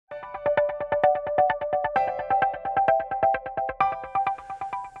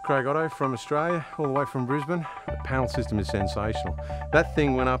Craig Otto from Australia, all the way from Brisbane. The panel system is sensational. That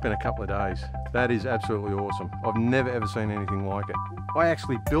thing went up in a couple of days. That is absolutely awesome. I've never ever seen anything like it. I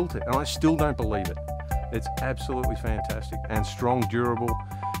actually built it and I still don't believe it. It's absolutely fantastic and strong, durable,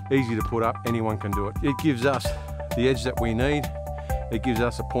 easy to put up. Anyone can do it. It gives us the edge that we need. It gives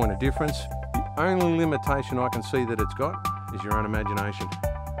us a point of difference. The only limitation I can see that it's got is your own imagination.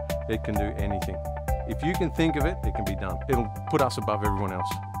 It can do anything. If you can think of it, it can be done. It'll put us above everyone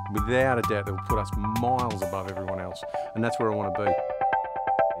else. Without a doubt, it'll put us miles above everyone else. And that's where I want to be.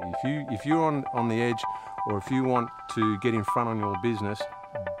 If you're on the edge, or if you want to get in front on your business,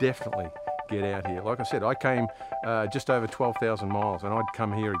 definitely get out here. Like I said, I came just over 12,000 miles and I'd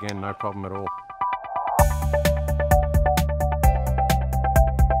come here again, no problem at all.